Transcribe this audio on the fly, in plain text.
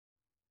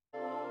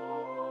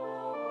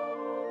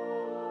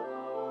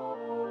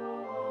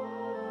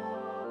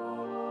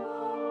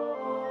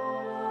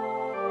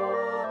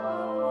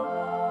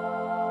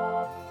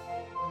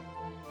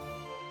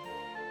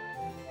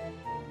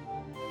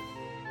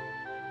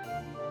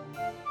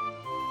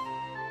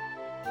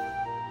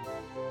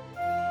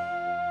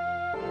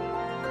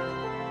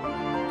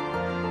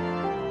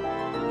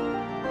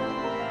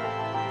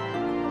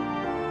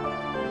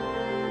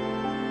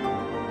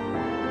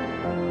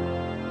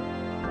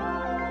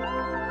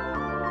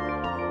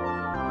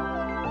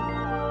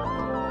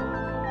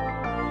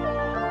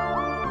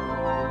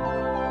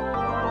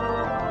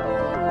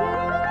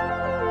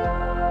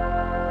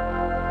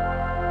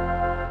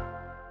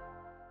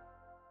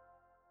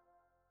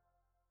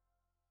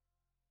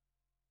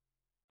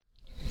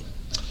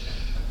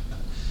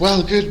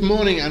Well, good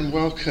morning and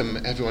welcome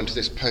everyone to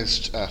this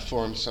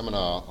post-forum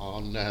seminar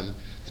on the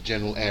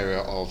general area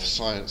of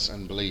science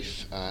and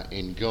belief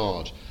in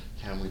God.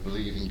 Can we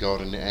believe in God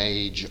in the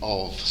age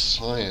of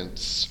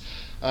science?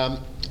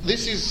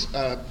 This is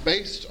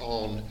based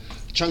on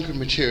a chunk of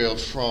material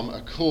from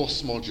a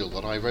course module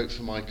that I wrote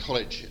for my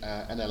college,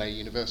 NLA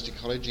University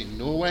College in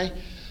Norway,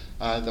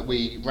 that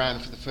we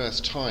ran for the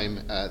first time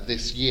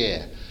this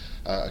year.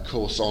 A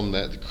course on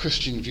the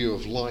Christian view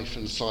of life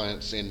and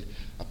science in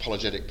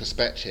apologetic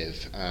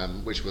perspective,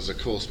 which was a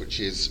course which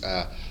is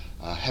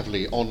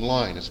heavily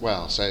online as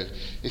well. So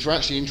if you're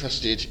actually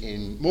interested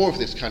in more of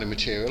this kind of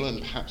material and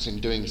perhaps in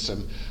doing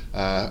some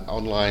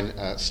online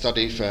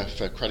study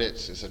for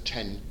credits, it's a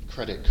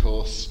 10-credit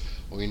course,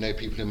 or you know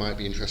people who might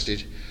be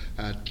interested,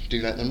 do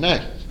let them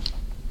know.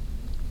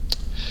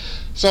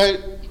 So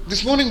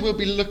this morning we'll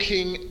be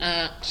looking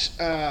at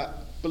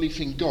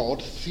belief in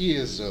God,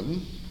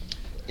 theism,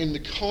 in the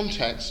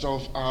context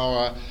of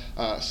our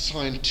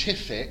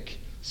scientific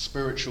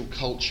spiritual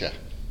culture.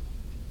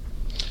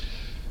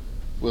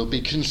 We'll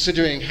be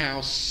considering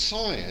how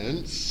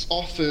science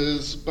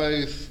offers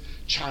both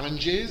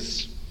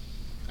challenges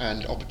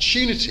and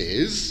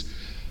opportunities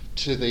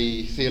to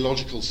the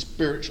theological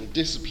spiritual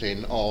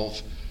discipline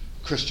of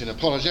Christian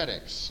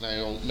apologetics. Now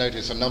you'll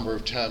notice a number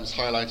of terms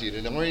highlighted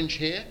in orange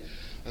here,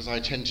 as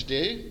I tend to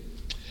do.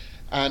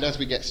 And as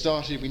we get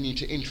started, we need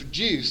to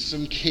introduce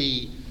some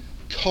key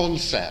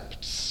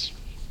concepts.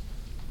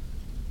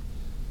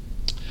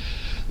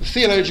 The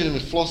theologian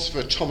and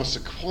philosopher Thomas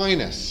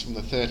Aquinas from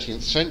the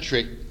 13th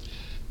century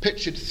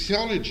pictured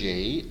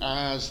theology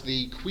as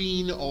the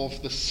queen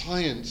of the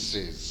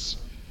sciences,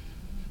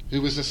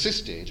 who was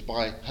assisted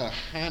by her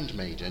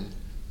handmaiden,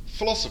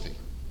 philosophy.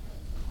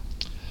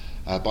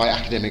 By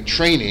academic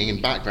training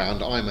and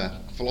background, I'm a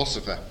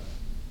philosopher.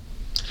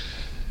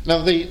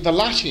 Now, the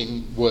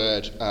Latin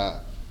word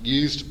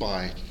used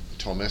by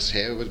Thomas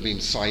here would have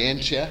been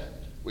scientia,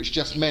 which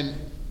just meant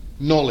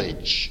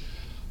knowledge,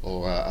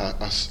 or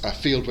a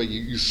field where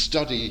you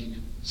study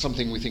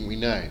something we think we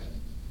know.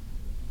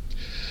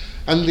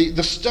 And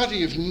the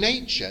study of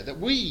nature that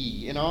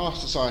we in our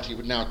society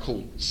would now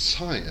call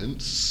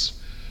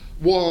science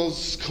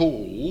was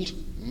called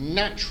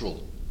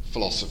natural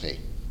philosophy.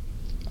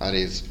 That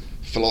is,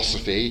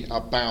 philosophy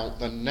about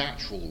the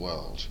natural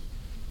world.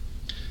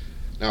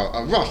 Now,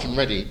 a rough and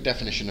ready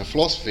definition of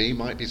philosophy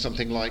might be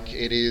something like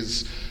it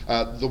is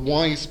the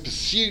wise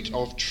pursuit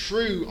of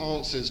true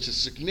answers to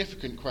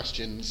significant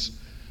questions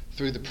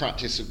through the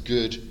practice of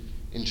good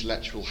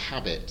intellectual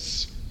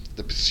habits.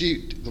 The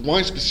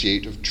wise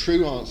pursuit of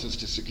true answers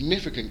to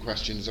significant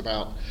questions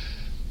about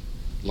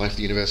life,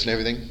 the universe, and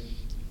everything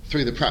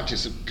through the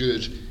practice of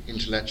good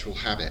intellectual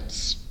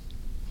habits.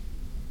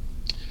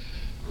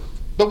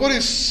 But what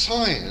is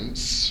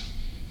science?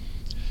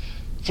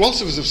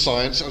 Philosophers of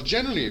science are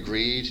generally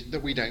agreed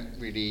that we don't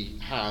really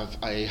have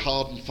a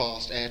hard and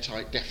fast,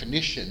 airtight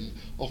definition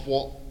of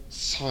what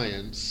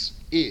science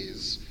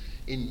is,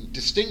 in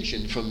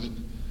distinction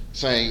from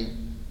saying,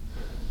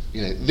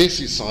 this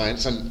is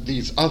science and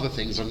these other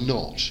things are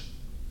not.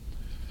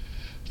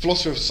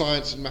 Philosopher of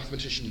science and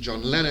mathematician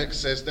John Lennox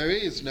says there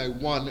is no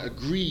one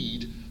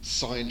agreed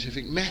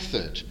scientific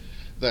method,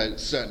 though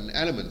certain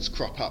elements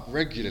crop up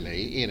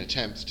regularly in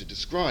attempts to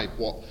describe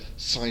what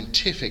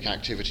scientific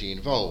activity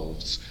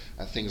involves.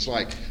 Things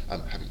like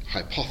having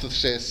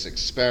hypothesis,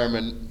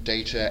 experiment,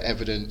 data,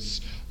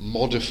 evidence,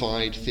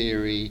 modified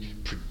theory,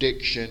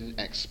 prediction,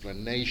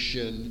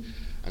 explanation,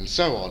 and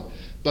so on.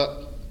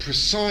 But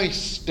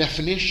precise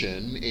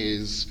definition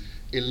is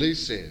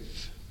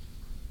elusive.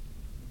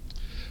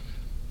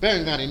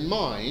 Bearing that in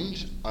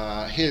mind,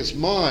 here's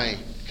my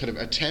kind of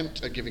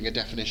attempt at giving a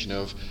definition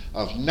of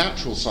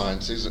natural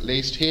sciences, at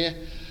least here.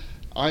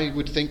 I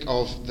would think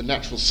of the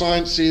natural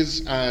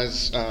sciences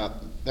as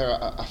they're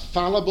a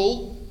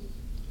fallible,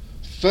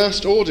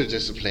 first-order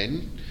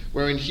discipline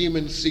wherein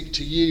humans seek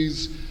to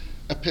use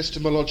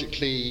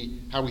epistemologically,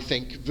 how we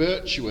think,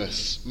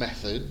 virtuous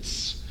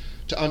methods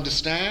to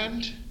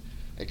understand,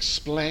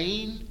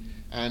 explain,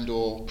 and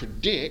or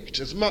predict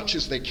as much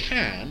as they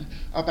can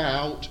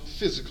about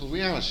physical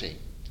reality,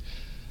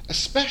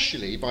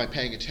 especially by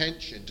paying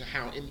attention to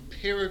how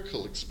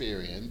empirical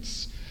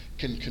experience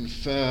can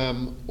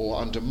confirm or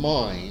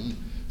undermine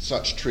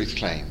such truth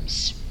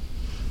claims.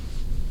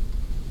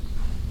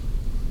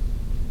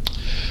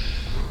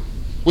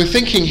 We're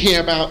thinking here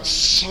about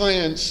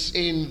science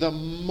in the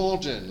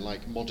modern,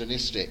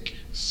 modernistic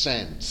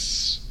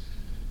sense.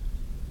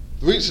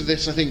 The roots of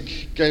this, I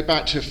think, go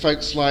back to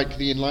folks like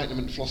the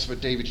Enlightenment philosopher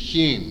David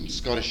Hume,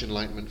 Scottish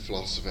Enlightenment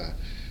philosopher,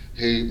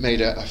 who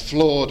made a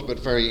flawed but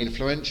very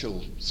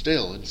influential,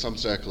 still in some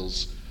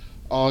circles,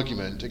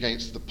 argument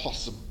against the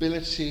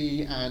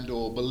possibility and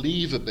or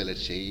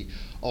believability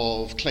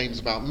of claims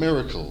about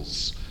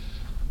miracles.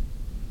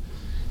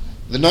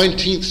 The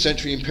 19th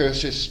century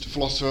empiricist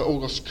philosopher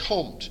Auguste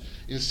Comte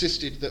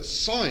insisted that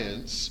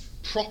science,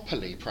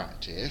 properly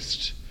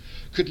practiced,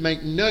 could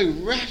make no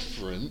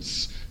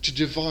reference to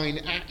divine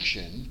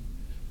action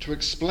to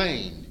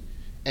explain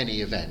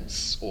any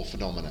events or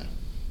phenomena.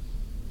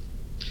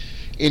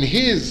 In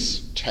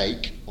his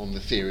take on the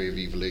theory of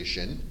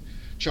evolution,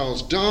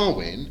 Charles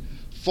Darwin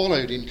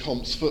followed in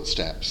Comte's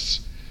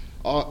footsteps,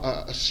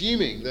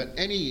 assuming that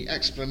any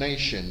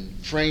explanation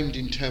framed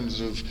in terms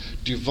of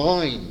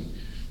divine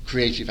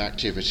creative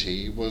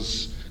activity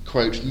was,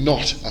 quote,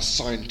 not a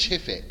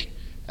scientific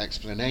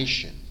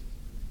explanation.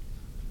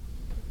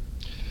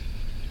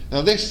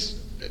 Now,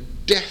 this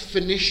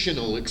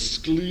definitional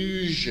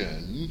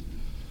exclusion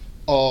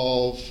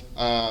of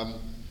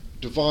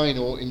divine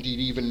or indeed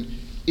even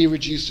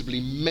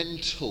irreducibly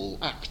mental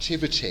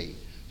activity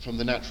from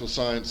the natural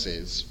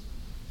sciences,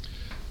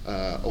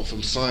 or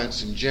from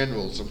science in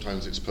general,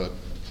 sometimes it's put,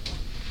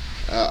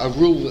 a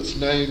rule that's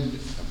known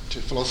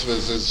to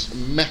philosophers as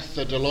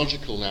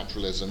methodological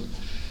naturalism,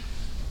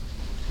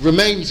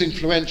 remains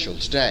influential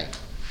today,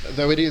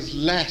 though it is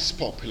less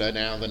popular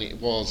now than it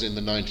was in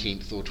the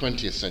 19th or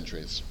 20th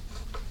centuries.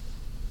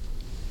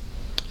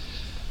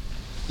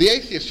 The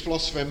atheist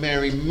philosopher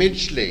Mary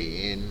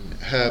Midgley, in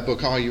her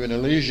book Are You an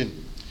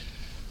Illusion?,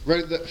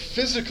 wrote that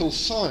physical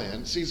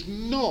science is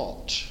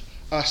not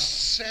a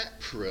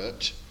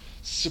separate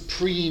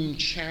supreme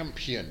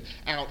champion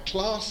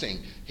outclassing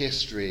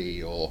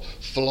history or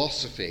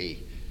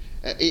philosophy.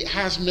 It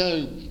has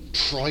no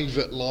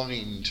private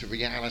line to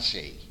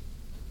reality.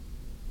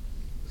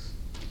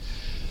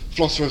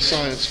 Philosopher of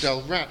science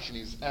Del Ratch, in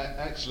his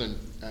excellent,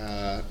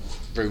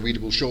 very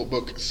readable short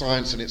book,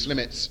 Science and Its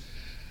Limits,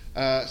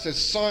 says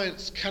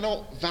science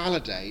cannot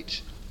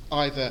validate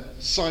either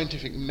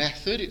scientific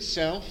method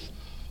itself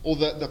or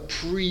the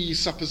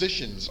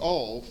presuppositions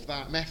of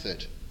that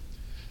method.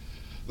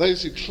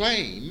 Those who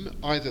claim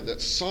either that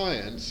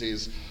science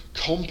is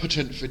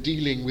competent for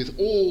dealing with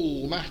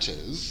all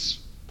matters,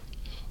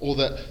 or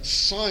that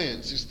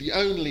science is the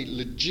only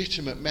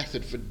legitimate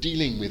method for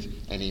dealing with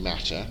any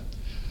matter,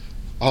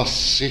 are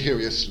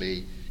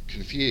seriously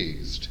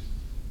confused.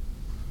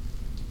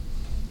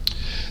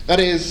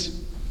 That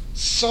is,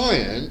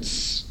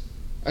 science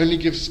only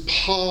gives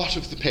part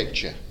of the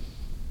picture.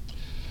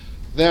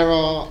 There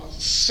are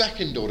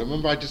second order,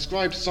 remember I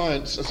described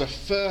science as a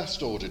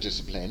first order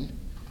discipline.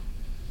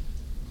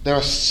 There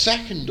are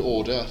second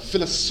order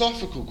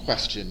philosophical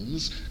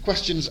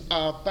questions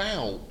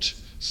about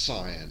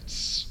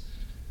science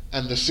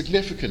and the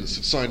significance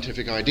of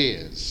scientific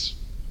ideas.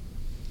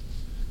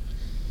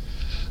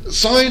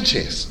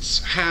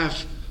 Scientists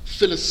have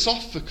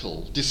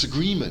philosophical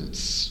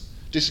disagreements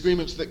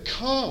that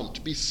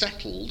can't be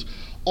settled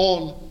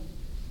on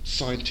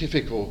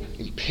scientific or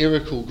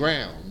empirical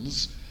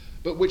grounds,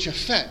 but which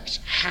affect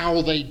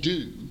how they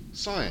do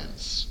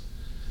science.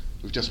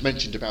 We've just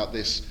mentioned about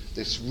this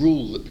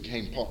rule that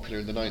became popular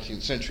in the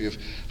 19th century of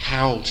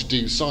how to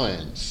do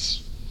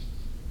science.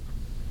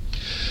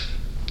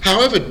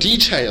 However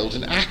detailed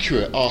and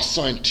accurate our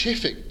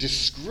scientific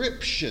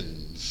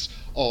descriptions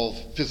of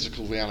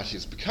physical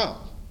realities become,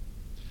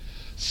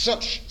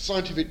 such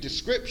scientific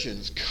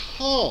descriptions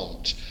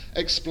can't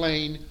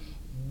explain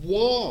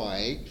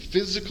why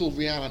physical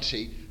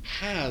reality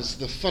has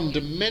the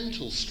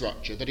fundamental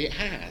structure that it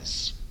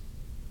has.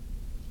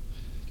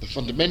 The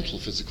fundamental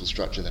physical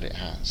structure that it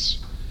has.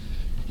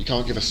 You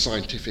can't give a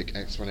scientific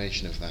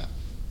explanation of that.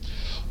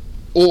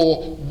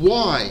 Or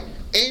why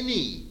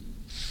any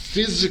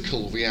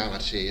physical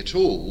reality at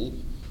all,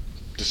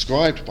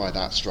 described by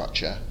that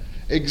structure,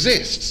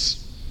 exists.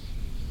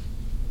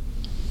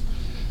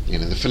 You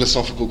know, the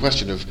philosophical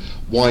question of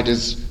why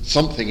does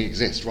something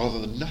exist rather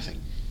than nothing,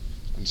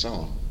 and so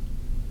on.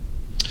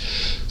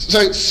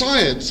 So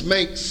science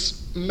makes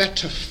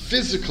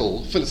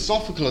metaphysical,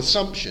 philosophical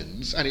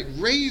assumptions, and it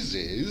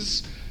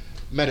raises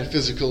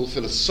metaphysical,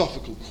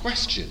 philosophical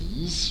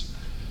questions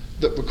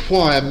that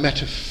require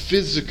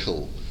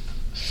metaphysical,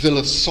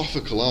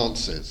 philosophical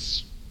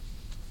answers.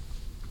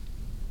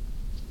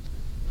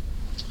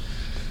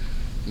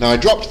 Now, I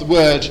dropped the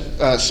word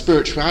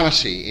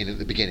spirituality in at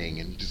the beginning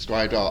and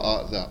described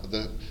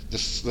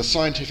the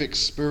scientific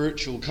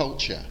spiritual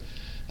culture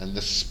and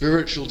the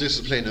spiritual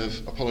discipline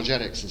of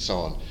apologetics and so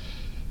on.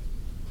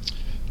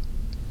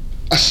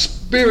 A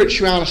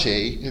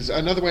spirituality is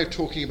another way of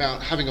talking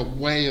about having a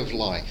way of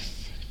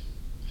life.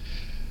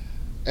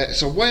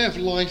 It's a way of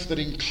life that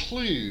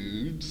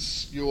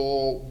includes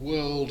your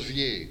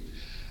worldview.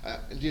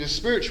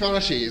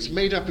 Spirituality is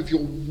made up of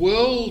your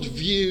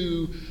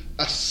worldview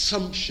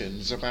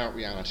assumptions about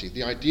reality,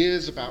 the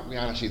ideas about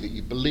reality that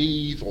you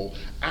believe or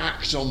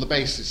act on the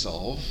basis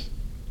of,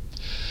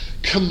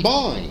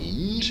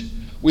 combined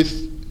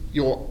with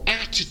your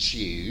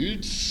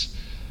attitudes,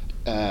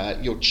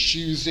 your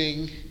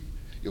choosing,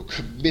 your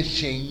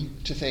committing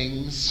to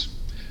things,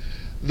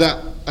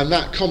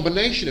 that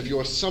combination of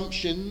your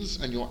assumptions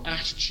and your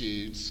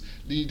attitudes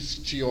leads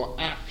to your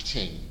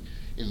acting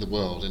in the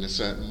world in a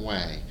certain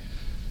way.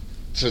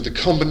 So the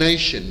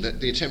combination,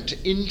 the attempt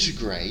to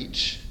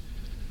integrate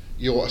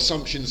your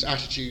assumptions,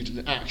 attitude,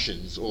 and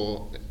actions,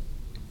 or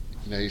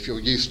if you're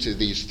used to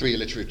these three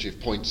alliterative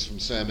points from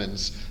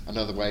sermons,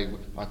 another way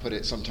I put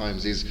it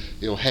sometimes is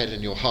your head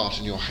and your heart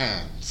and your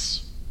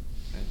hands.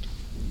 Right?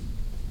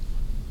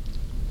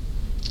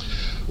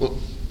 Well,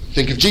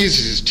 think of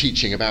Jesus'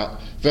 teaching about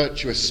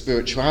virtuous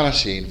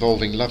spirituality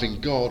involving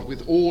loving God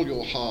with all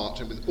your heart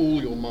and with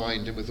all your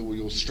mind and with all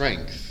your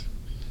strength.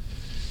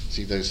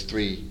 See those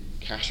three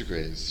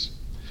categories.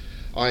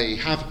 I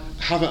have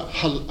a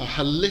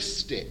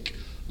holistic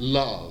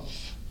love,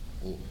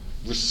 or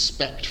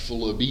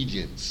respectful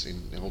obedience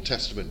in the Old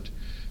Testament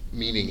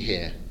meaning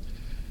here.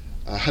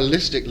 A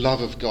holistic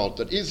love of God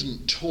that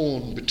isn't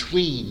torn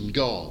between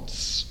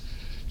gods.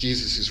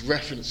 Jesus is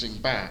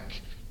referencing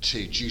back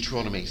to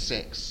Deuteronomy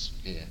 6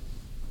 here.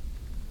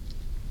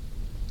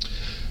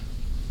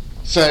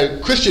 So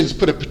Christians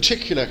put a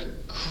particular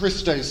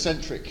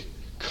Christocentric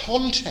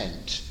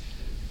content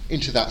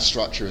into that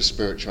structure of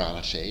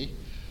spirituality,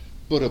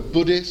 but a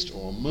Buddhist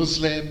or a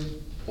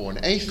Muslim or an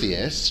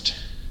atheist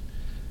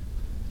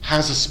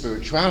has a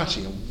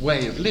spirituality, a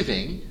way of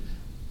living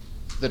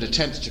that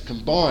attempts to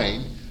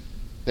combine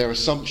their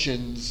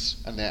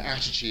assumptions and their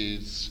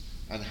attitudes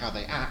and how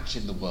they act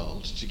in the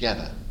world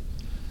together.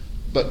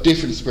 But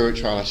different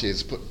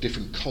spiritualities put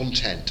different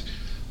content,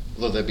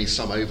 although there'll be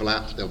some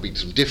overlap, there'll be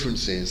some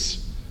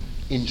differences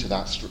into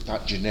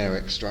that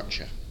generic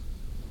structure.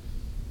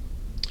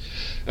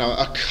 Now,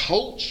 a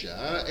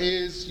culture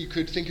is, you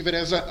could think of it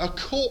as a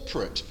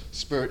corporate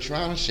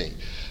spirituality,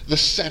 the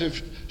set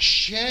of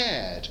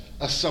shared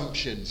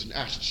assumptions and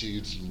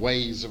attitudes and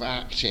ways of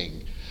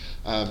acting,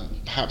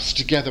 perhaps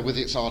together with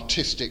its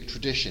artistic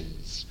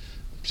traditions.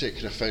 A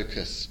particular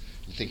focus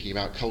in thinking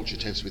about culture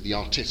tends to be the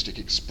artistic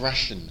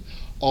expression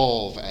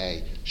of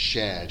a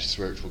shared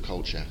spiritual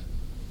culture.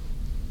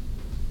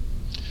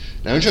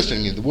 Now,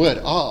 interestingly, the word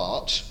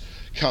art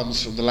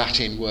comes from the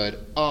Latin word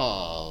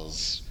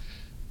ars,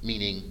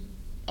 meaning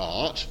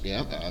art,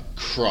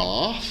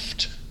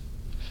 craft,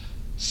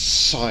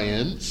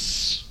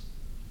 science,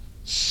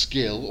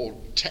 skill, or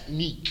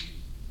technique.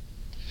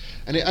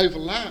 And it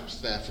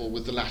overlaps, therefore,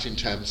 with the Latin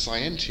term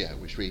scientia,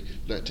 which we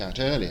looked at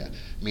earlier,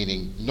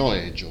 meaning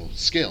knowledge or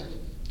skill.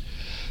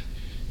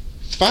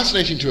 It's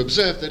fascinating to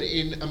observe that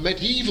in a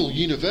medieval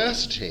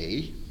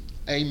university,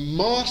 a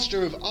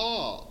Master of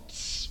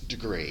Arts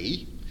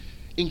degree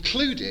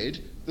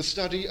included the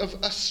study of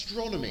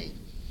astronomy,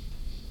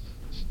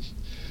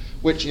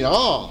 which in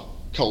our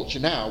culture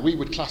now we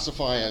would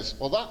classify as,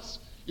 well,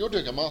 you're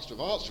doing a Master of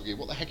Arts degree,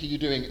 what the heck are you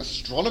doing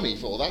astronomy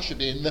for? That should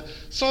be in the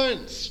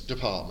science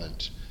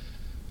department.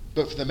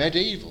 But for the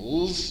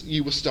medievals,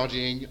 you were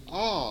studying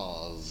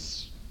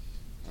ars,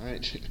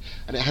 right?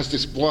 And it has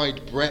this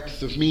wide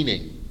breadth of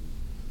meaning.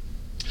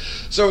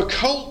 So a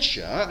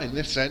culture, in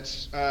this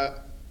sense,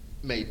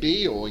 may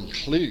be or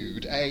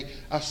include a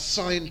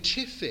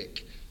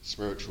scientific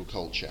spiritual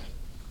culture.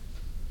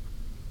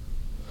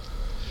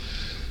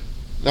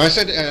 Now I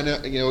said,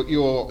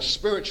 your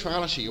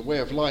spirituality, your way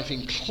of life,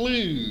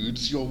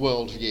 includes your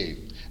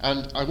worldview.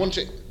 And I want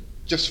to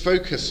just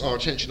focus our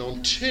attention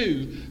on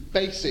two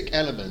basic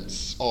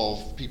elements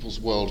of people's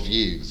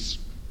worldviews.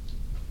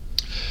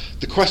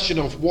 The question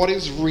of what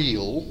is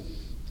real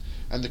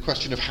and the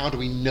question of how do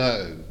we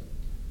know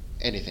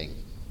anything.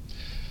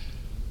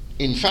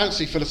 In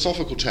fancy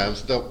philosophical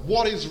terms, the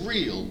what is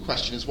real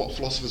question is what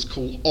philosophers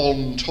call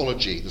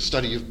ontology, the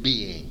study of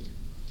being.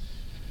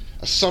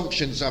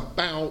 Assumptions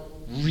about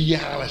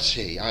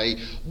reality, i.e.,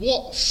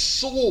 what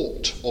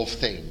sort of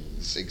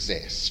things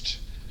exist.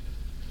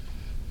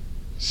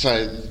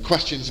 So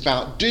questions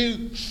about,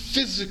 do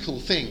physical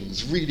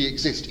things really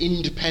exist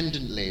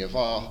independently of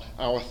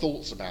our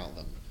thoughts about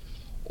them?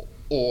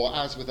 Or,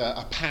 as with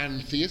a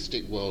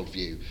pantheistic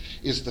worldview,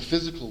 is the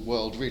physical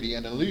world really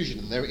an illusion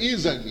and there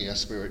is only a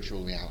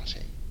spiritual reality?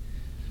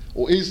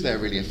 Or is there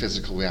really a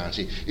physical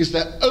reality? Is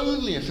there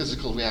only a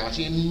physical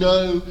reality and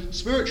no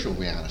spiritual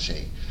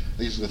reality?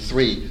 These are the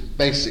three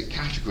basic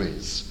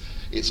categories.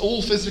 It's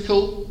all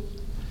physical,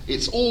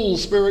 it's all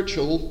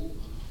spiritual,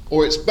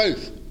 or it's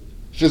both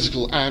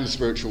physical and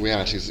spiritual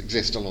realities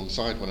exist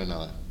alongside one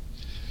another.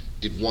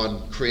 Did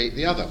one create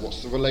the other?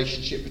 What's the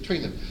relationship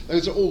between them?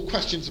 Those are all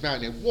questions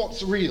about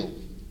what's real?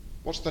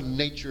 What's the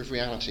nature of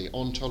reality?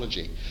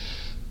 Ontology.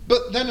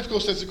 But then, of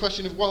course, there's the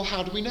question of, well,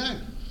 how do we know?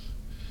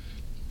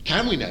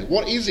 Can we know?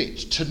 What is it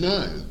to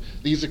know?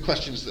 These are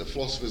questions that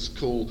philosophers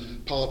call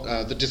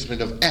the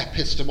discipline of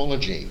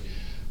epistemology,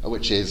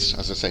 which is,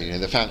 as I say,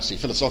 the fancy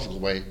philosophical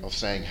way of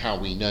saying how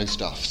we know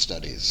stuff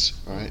studies,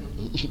 right?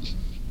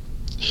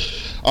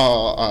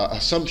 Our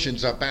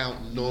assumptions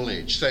about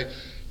knowledge. So,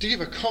 to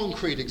give a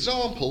concrete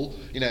example,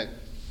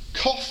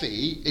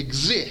 coffee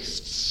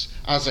exists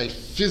as a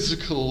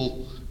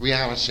physical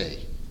reality.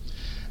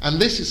 And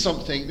this is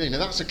something,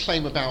 that's a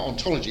claim about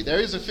ontology.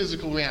 There is a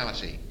physical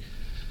reality.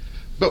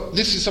 But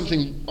this is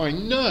something I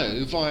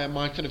know via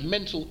my kind of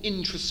mental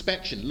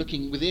introspection,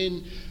 looking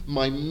within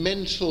my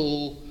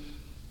mental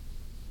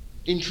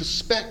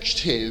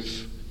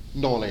introspective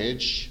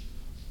knowledge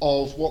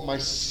of what my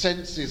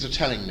senses are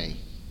telling me.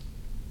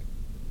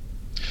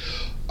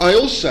 I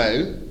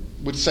also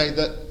would say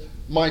that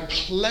my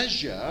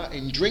pleasure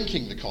in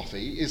drinking the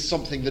coffee is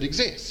something that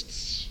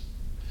exists.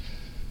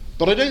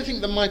 But I don't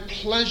think that my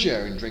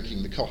pleasure in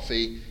drinking the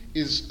coffee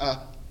is a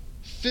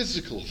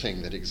physical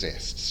thing that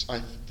exists.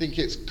 I think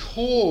it's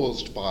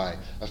caused by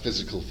a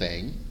physical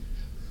thing,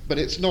 but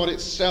it's not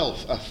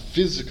itself a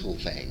physical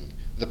thing.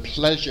 The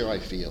pleasure I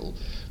feel,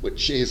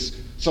 which is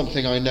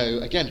something I know,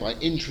 again, by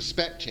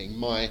introspecting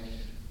my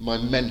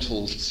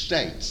mental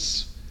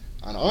states.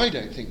 And I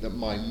don't think that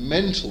my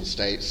mental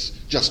states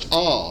just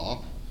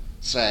are,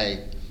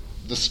 say,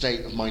 the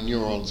state of my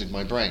neurons in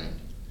my brain.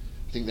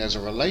 I think there's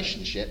a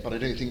relationship, but I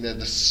don't think they're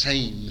the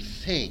same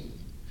thing,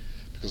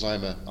 because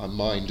I'm a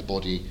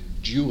mind-body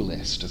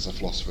dualist, as a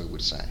philosopher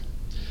would say.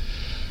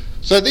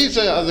 So these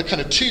are the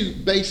kind of two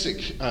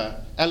basic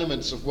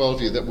elements of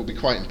worldview that will be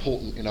quite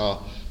important in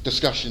our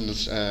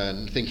discussions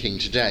and thinking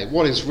today.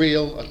 What is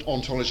real?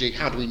 Ontology.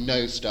 How do we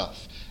know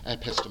stuff?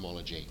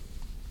 Epistemology.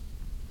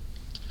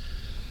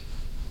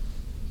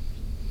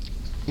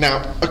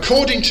 Now,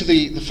 according to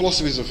the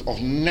philosophies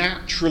of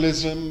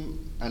naturalism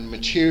and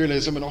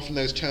materialism, and often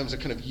those terms are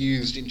kind of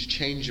used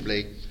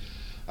interchangeably,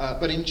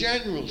 but in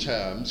general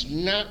terms,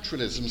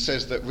 naturalism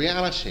says that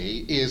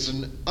reality is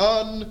an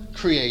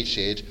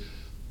uncreated,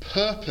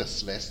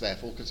 purposeless,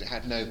 therefore, because it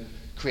had no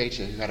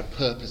creator who had a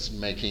purpose in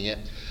making it,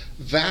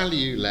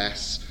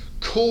 valueless,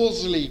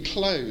 causally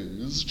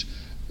closed,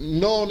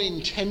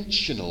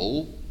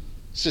 non-intentional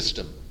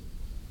system.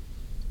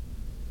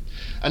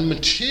 And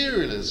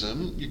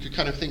materialism, you could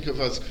kind of think of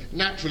as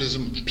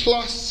naturalism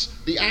plus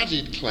the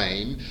added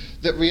claim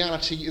that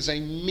reality is a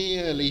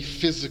merely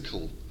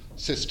physical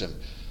system.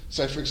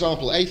 So, for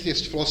example,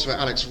 atheist philosopher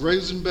Alex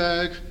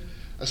Rosenberg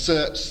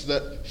asserts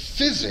that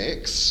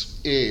physics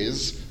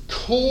is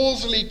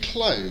causally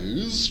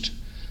closed,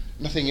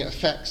 nothing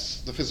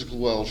affects the physical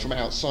world from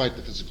outside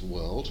the physical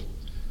world.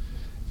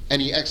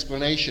 Any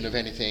explanation of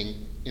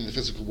anything in the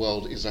physical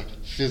world is a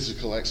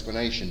physical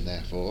explanation,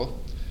 therefore.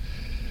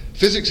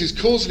 Physics is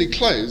causally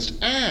closed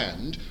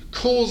and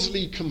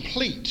causally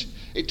complete.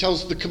 It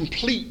tells the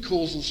complete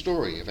causal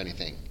story of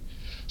anything.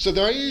 So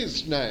there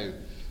is no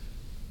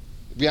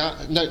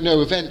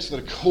events that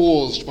are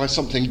caused by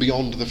something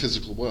beyond the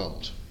physical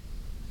world.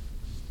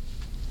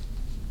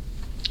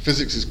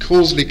 Physics is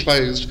causally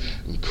closed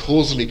and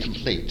causally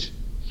complete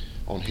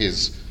on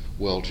his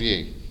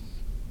worldview.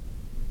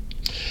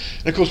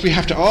 And of course we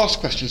have to ask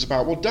questions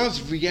about, well,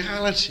 does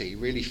reality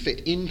really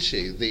fit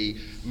into the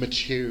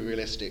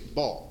materialistic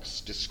box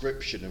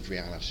description of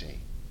reality?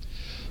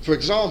 For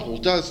example,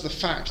 does the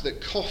fact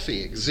that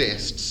coffee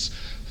exists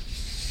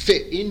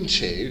fit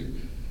into,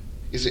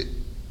 is it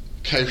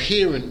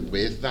coherent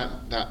with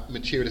that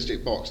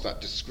materialistic box, that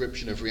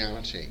description of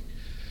reality?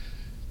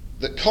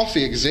 That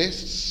coffee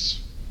exists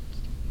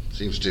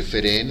seems to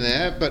fit in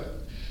there, but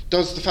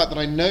does the fact that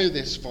I know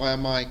this via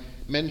my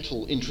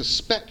mental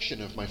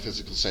introspection of my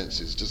physical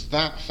senses, does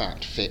that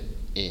fact fit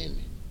in?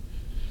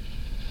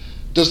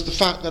 Does the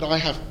fact that I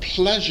have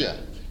pleasure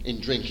in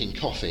drinking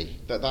coffee,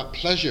 that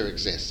pleasure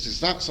exists, is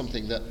that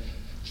something that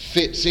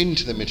fits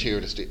into the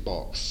materialistic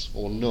box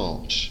or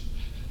not?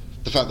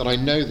 The fact that I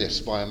know this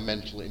by a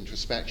mental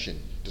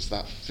introspection, does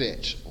that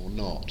fit or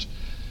not?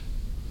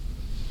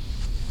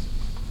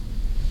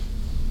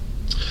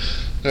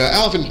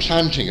 Alvin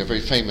Planting, a very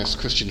famous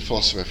Christian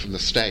philosopher from the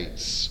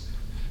States,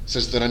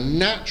 says that a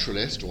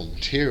naturalist or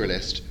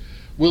materialist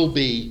will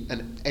be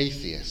an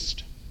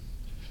atheist.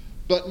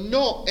 But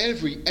not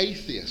every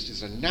atheist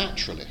is a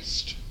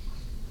naturalist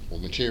or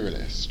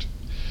materialist.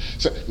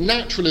 So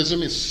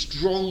naturalism is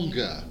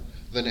stronger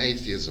than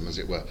atheism, as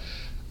it were.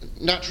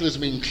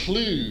 Naturalism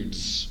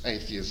includes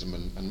atheism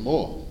and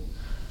more.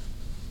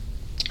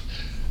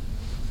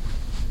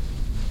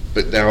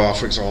 But there are,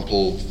 for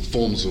example,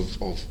 forms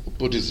of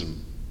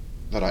Buddhism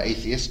that are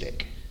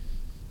atheistic.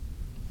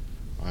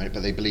 Right?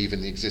 But they believe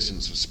in the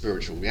existence of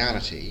spiritual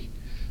reality,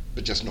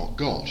 but just not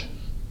God.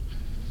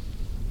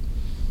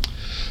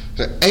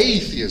 So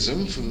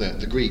atheism, from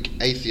the Greek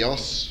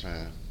atheos,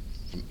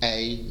 from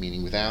a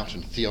meaning without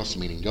and theos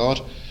meaning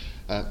God,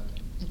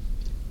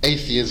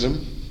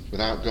 atheism,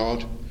 without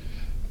God,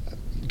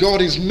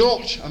 God is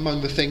not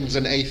among the things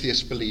an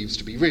atheist believes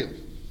to be real.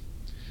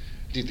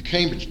 Indeed, the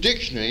Cambridge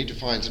Dictionary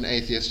defines an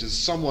atheist as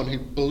someone who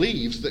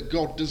believes that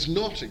God does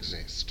not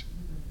exist.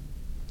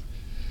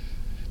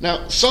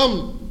 Now,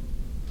 some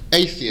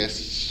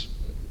atheists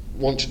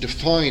want to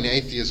define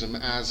atheism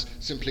as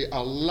simply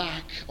a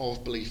lack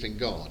of belief in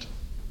God.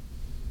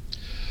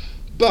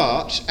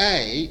 But,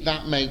 A,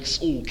 that makes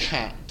all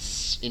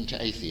cats into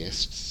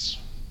atheists.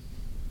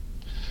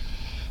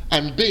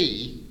 And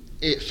B,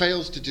 it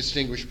fails to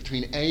distinguish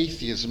between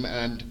atheism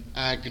and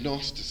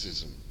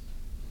agnosticism.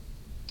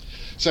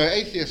 So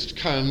atheist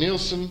Kyle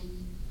Nielsen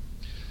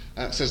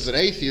says that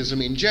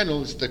atheism in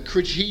general is the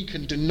critique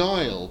and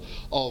denial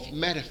of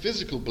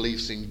metaphysical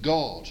beliefs in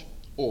God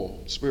or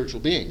spiritual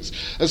beings.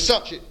 As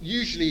such, it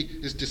usually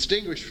is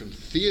distinguished from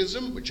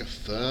theism, which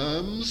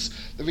affirms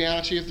the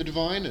reality of the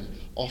divine and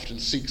often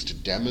seeks to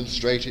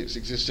demonstrate its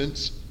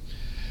existence.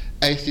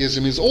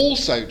 Atheism is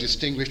also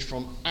distinguished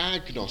from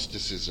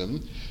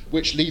agnosticism,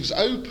 which leaves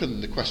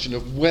open the question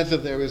of whether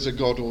there is a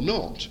God or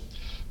not,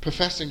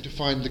 professing to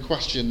find the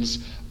questions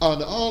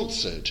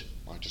unanswered.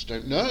 I just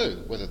don't know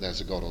whether there's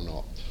a God or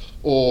not.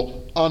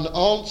 or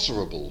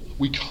unanswerable.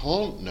 We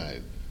can't know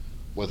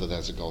whether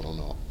there's a God or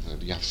not.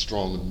 You have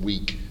strong and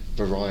weak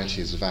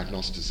varieties of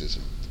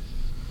agnosticism.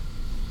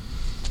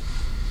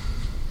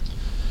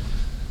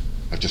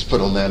 I've just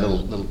put on there a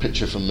little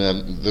picture from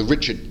the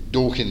Richard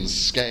Dawkins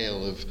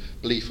scale of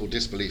belief or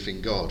disbelief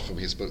in God from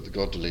his book, The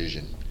God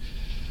Delusion.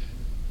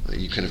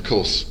 You can, of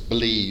course,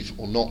 believe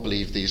or not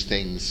believe these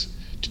things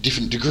to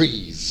different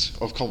degrees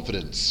of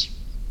confidence.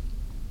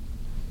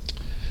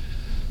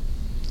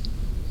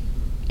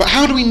 But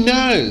how do we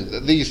know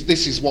that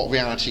this is what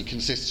reality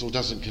consists or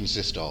doesn't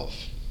consist of?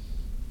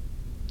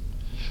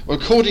 Well,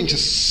 according to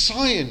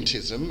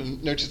scientism,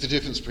 and notice the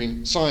difference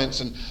between science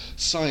and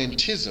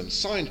scientism.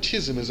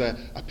 Scientism is an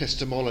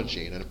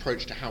epistemology and an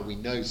approach to how we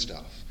know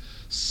stuff.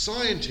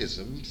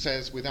 Scientism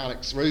says, with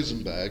Alex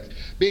Rosenberg,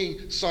 being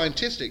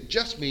scientistic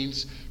just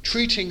means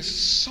treating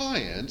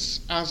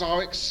science as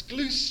our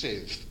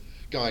exclusive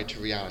guide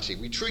to reality.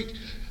 We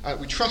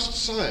trust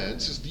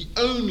science as the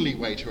only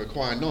way to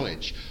acquire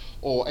knowledge.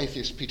 Or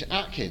atheist Peter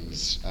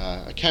Atkins,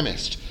 a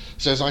chemist,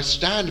 says, I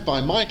stand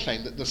by my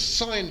claim that the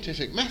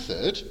scientific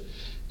method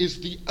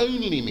is the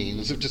only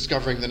means of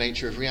discovering the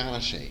nature of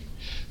reality,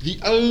 the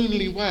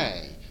only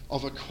way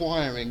of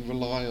acquiring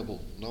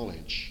reliable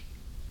knowledge.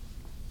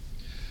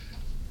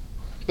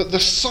 But the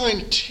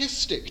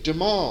scientistic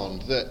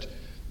demand that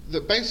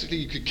basically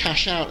you could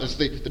cash out as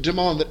the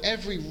demand that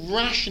every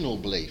rational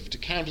belief, to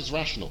count as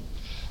rational,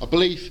 a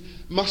belief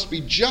must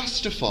be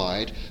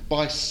justified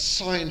by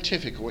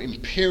scientific or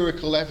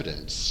empirical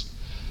evidence.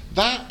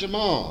 That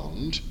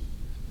demand,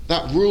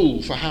 that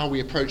rule for how we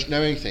approach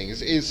knowing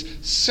things, is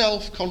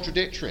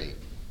self-contradictory.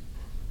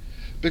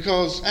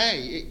 Because A,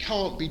 it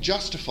can't be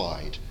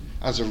justified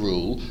as a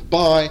rule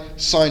by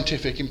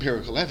scientific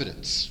empirical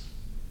evidence.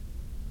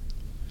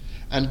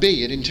 And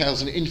B, it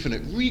entails an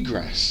infinite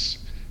regress,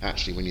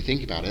 actually, when you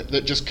think about it,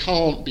 that just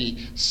can't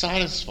be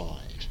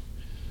satisfied.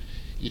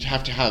 You'd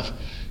have to have,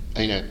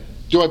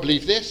 do I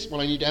believe this?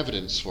 Well, I need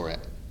evidence for it.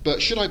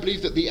 But should I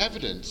believe that the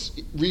evidence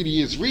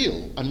really is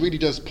real and really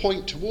does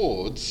point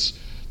towards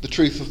the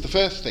truth of the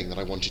first thing that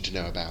I wanted to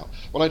know about?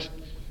 Well,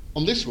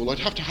 on this rule, I'd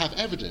have to have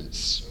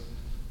evidence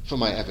for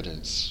my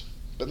evidence.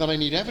 But then I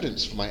need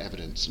evidence for my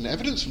evidence, and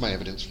evidence for my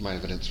evidence for my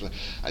evidence.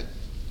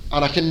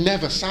 And I can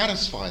never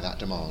satisfy that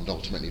demand,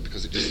 ultimately,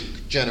 because it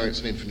just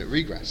generates an infinite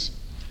regress.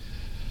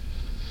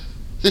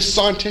 This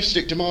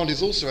scientific demand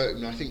is also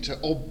open, I think, to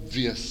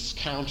obvious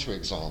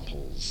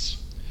counterexamples.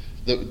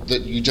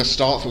 That you just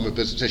start from a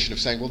position of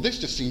saying, well, this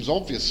just seems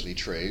obviously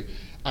true,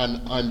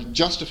 and I'm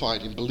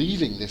justified in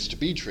believing this to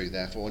be true,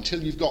 therefore,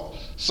 until you've got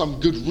some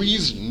good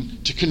reason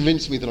to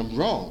convince me that I'm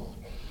wrong.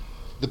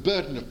 The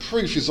burden of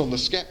proof is on the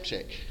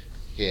skeptic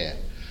here.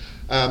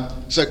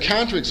 So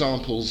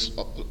counterexamples,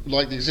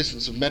 like the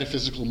existence of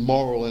metaphysical,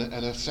 moral,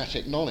 and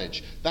aesthetic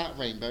knowledge, that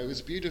rainbow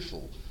is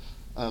beautiful.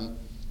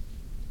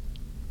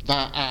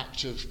 That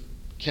act of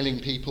killing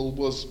people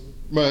was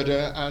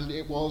murder, and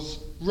it was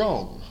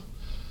wrong.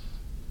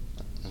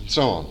 And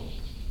so on.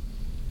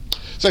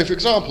 So, for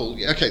example,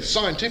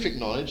 scientific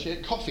knowledge,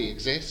 coffee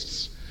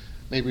exists.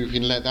 Maybe we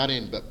can let that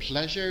in. But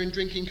pleasure in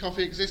drinking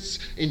coffee exists.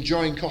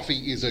 Enjoying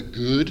coffee is a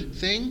good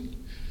thing.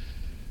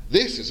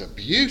 This is a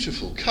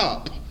beautiful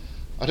cup.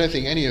 I don't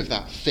think any of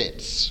that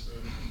fits.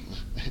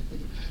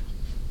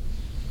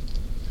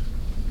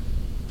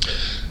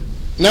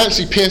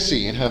 Nancy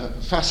Pearcey, in her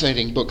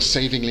fascinating book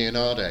Saving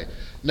Leonardo,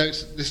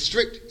 notes the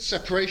strict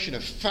separation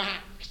of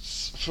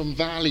facts from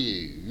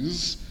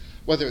values,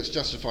 whether it's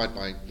justified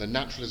by the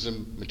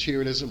naturalism,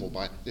 materialism, or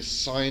by this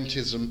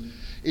scientism,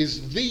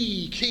 is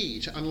the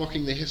key to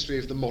unlocking the history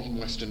of the modern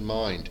Western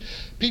mind.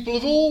 People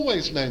have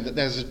always known that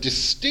there's a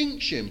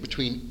distinction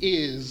between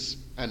is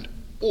and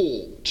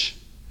ought,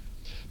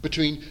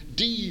 between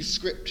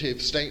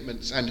descriptive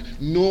statements and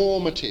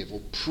normative or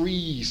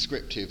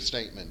prescriptive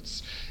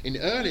statements. In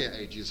earlier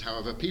ages,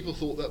 however, people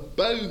thought that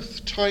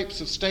both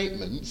types of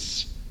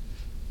statements,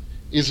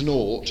 is and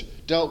ought,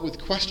 dealt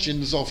with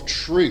questions of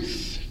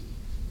truth.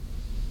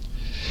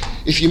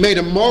 If you made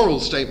a moral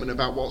statement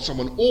about what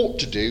someone ought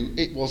to do,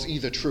 it was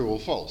either true or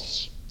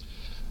false.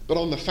 But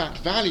on the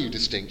fact-value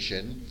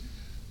distinction,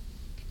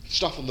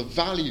 stuff on the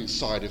value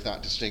side of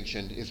that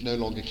distinction is no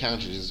longer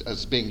counted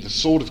as being the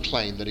sort of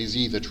claim that is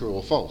either true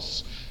or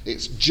false.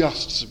 It's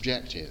just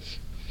subjective.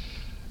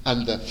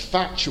 And the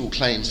factual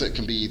claims that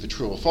can be either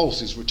true or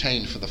false is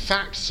retained for the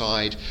fact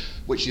side,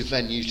 which is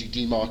then usually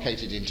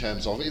demarcated in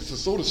terms of it's the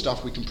sort of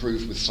stuff we can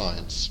prove with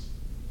science.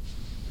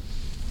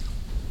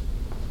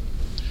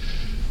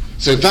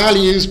 So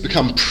values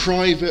become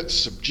private,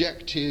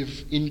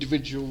 subjective,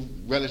 individual,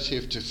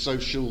 relative to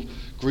social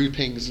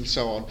groupings and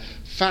so on.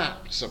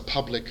 Facts are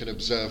public and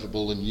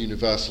observable and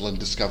universal and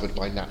discovered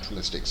by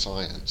naturalistic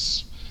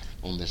science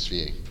on this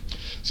view.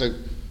 So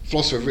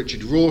philosopher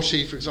Richard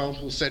Rorty, for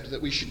example, said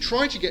that we should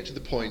try to get to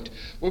the point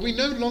where we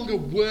no longer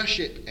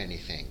worship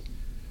anything,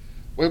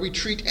 where we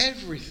treat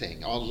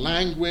everything, our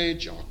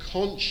language, our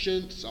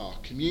conscience, our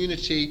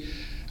community,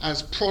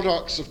 as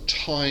products of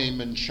time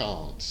and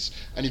chance.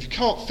 And if you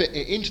can't fit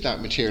it into that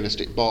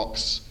materialistic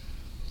box,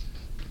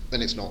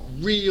 then it's not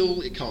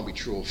real, it can't be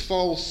true or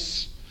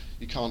false,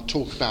 you can't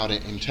talk about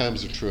it in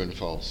terms of true and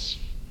false.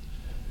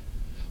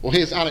 Well,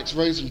 here's Alex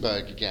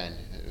Rosenberg again,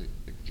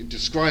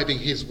 describing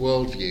his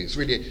worldview. It's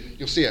really,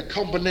 you'll see a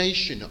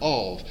combination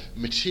of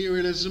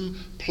materialism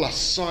plus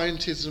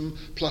scientism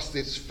plus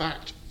this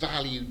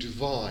fact-value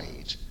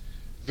divide,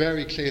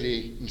 very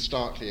clearly and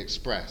starkly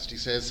expressed. He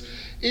says,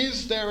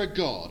 is there a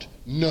God?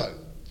 No.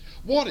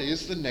 What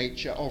is the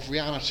nature of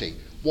reality?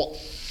 What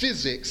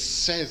physics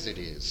says it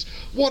is.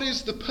 What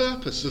is the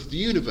purpose of the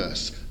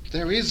universe?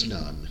 There is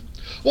none.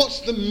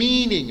 What's the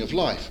meaning of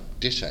life?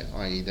 Ditto,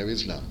 i.e. there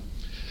is none.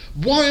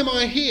 Why am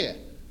I here?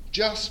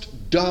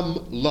 Just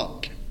dumb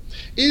luck.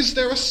 Is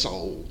there a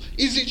soul?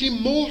 Is it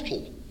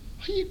immortal?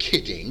 Are you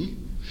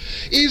kidding?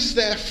 Is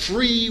there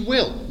free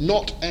will?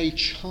 Not a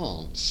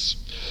chance.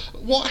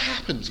 What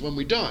happens when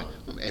we die?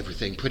 Well,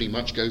 everything pretty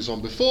much goes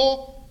on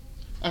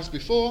as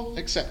before,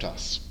 except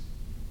us.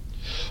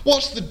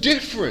 What's the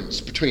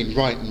difference between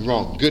right and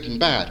wrong, good and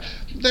bad?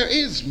 There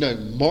is no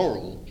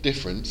moral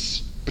difference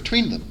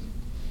between them.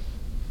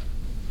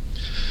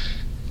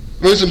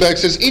 Rosenberg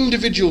says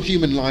individual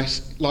human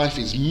life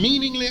is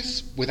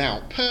meaningless,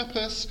 without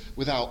purpose,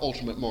 without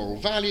ultimate moral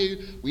value.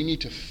 We need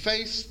to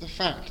face the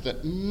fact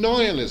that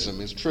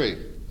nihilism is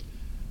true.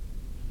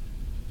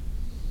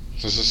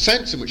 So there's a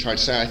sense in which I'd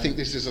say I think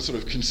this is a sort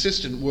of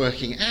consistent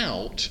working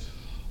out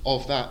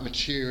of that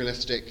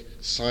materialistic,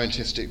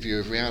 scientific view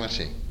of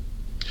reality.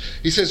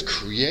 He says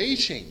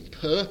creating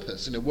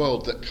purpose in a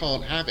world that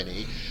can't have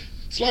any,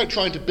 it's like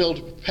trying to build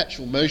a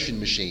perpetual motion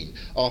machine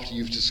after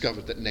you've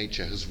discovered that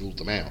nature has ruled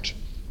them out.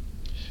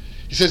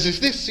 He says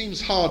if this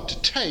seems hard to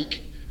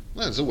take,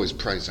 well, there's always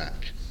Prozac,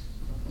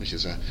 which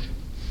is a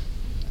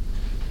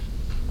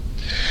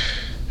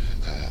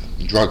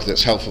drug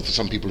that's helpful for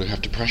some people who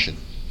have depression.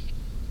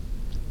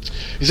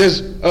 He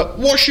says,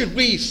 what should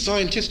we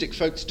scientific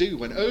folks do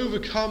when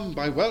overcome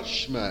by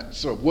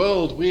Weltschmerz or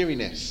world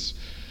weariness?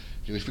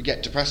 If we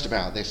get depressed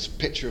about this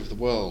picture of the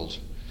world?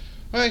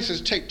 Well, he says,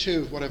 take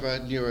 2 of whatever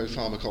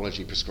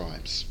neuropharmacology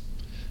prescribes.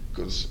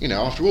 Because,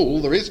 after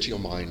all there is to your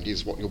mind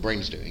is what your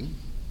brain's doing.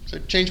 So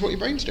change what your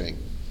brain's doing.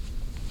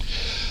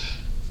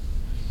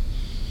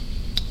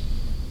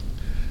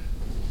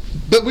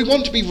 But we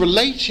want to be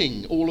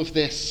relating all of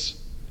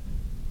this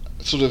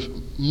sort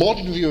of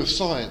modern view of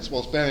science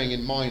whilst bearing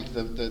in mind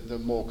the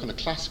more kind of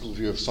classical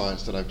view of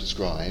science that I've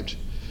described,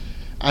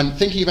 and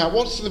thinking about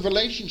what's the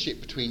relationship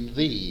between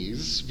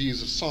these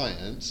views of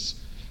science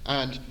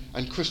and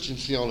Christian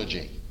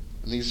theology,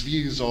 and these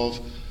views of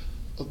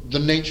the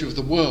nature of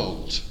the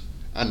world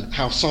and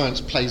how science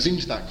plays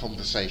into that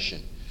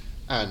conversation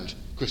and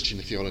Christian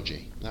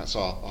theology. That's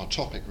our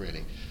topic,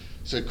 really.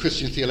 So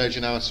Christian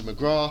theologian Alister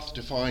McGrath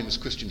defines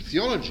Christian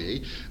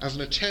theology as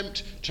an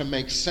attempt to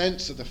make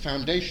sense of the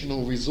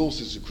foundational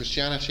resources of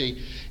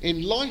Christianity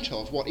in light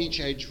of what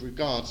each age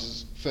regards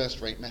as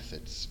first-rate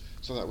methods.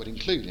 So that would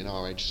include, in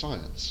our age,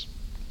 science.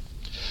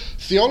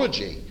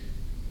 Theology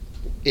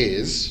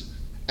is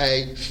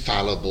a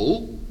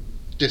fallible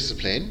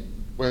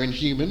discipline wherein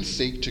humans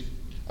seek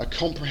a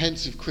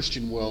comprehensive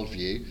Christian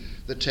worldview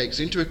that takes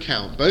into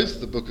account both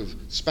the book of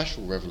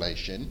special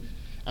revelation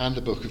and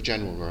the book of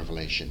general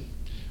revelation.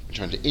 We're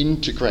trying to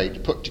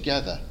integrate, put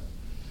together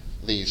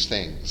these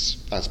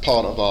things as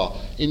part of our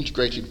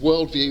integrated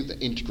worldview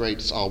that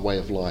integrates our way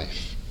of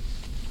life.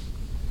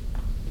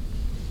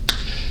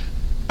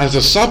 As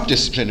a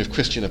sub-discipline of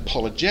Christian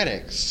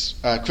apologetics,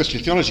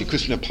 Christian theology,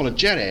 Christian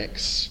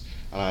apologetics,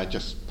 and I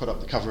just put up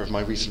the cover of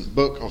my recent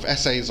book of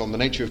essays on the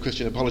nature of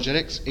Christian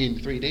apologetics in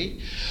 3D,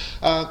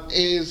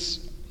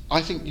 is,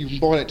 I think you can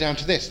boil it down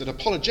to this, that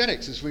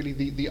apologetics is really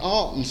the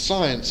art and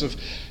science of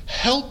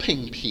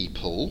helping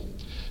people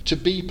to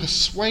be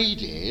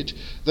persuaded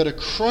that a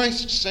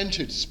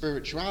Christ-centered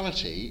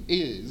spirituality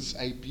is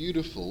a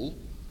beautiful,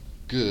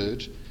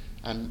 good,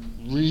 and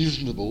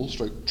reasonable,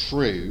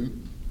 true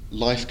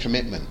life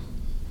commitment.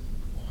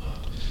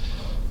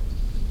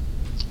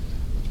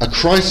 A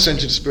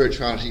Christ-centered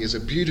spirituality is a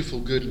beautiful,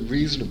 good, and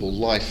reasonable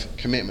life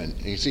commitment.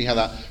 And you see how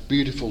that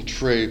beautiful,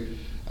 true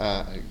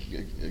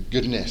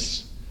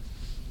goodness,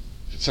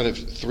 sort of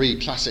 3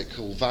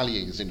 classical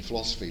values in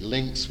philosophy,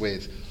 links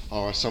with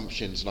our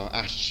assumptions and our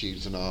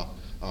attitudes and our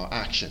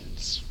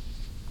actions.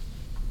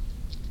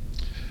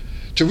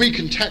 To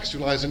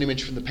recontextualize an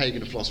image from the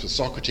pagan philosopher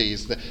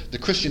Socrates, the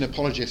Christian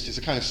apologist is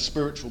a kind of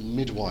spiritual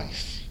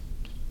midwife,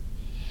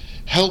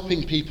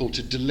 helping people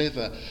to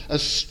deliver a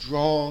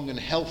strong and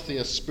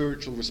healthier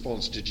spiritual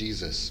response to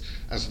Jesus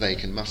as they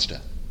can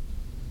muster.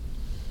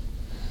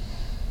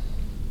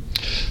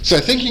 So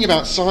thinking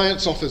about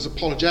science offers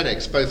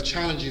apologetics both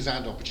challenges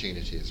and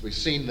opportunities. We've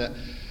seen that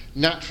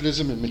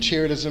naturalism and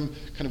materialism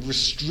kind of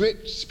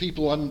restricts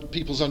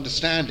people's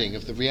understanding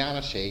of the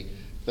reality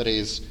that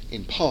is,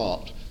 in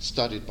part,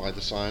 studied by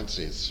the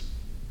sciences.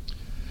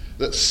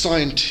 That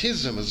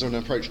scientism as an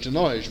approach to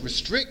knowledge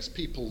restricts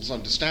people's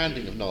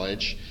understanding of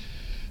knowledge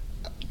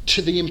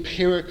to the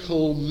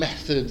empirical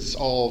methods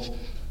of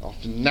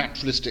often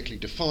naturalistically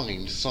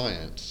defined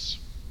science.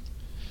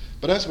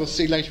 But as we'll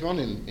see later on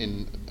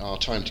in our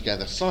time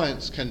together,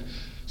 science can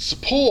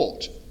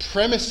support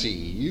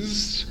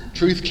premises,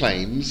 truth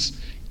claims,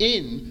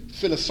 in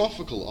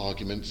philosophical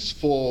arguments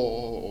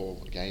for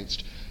or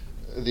against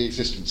the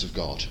existence of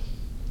God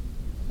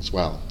as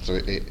well. So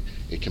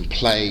it can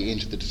play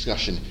into the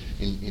discussion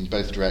in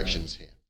both directions here.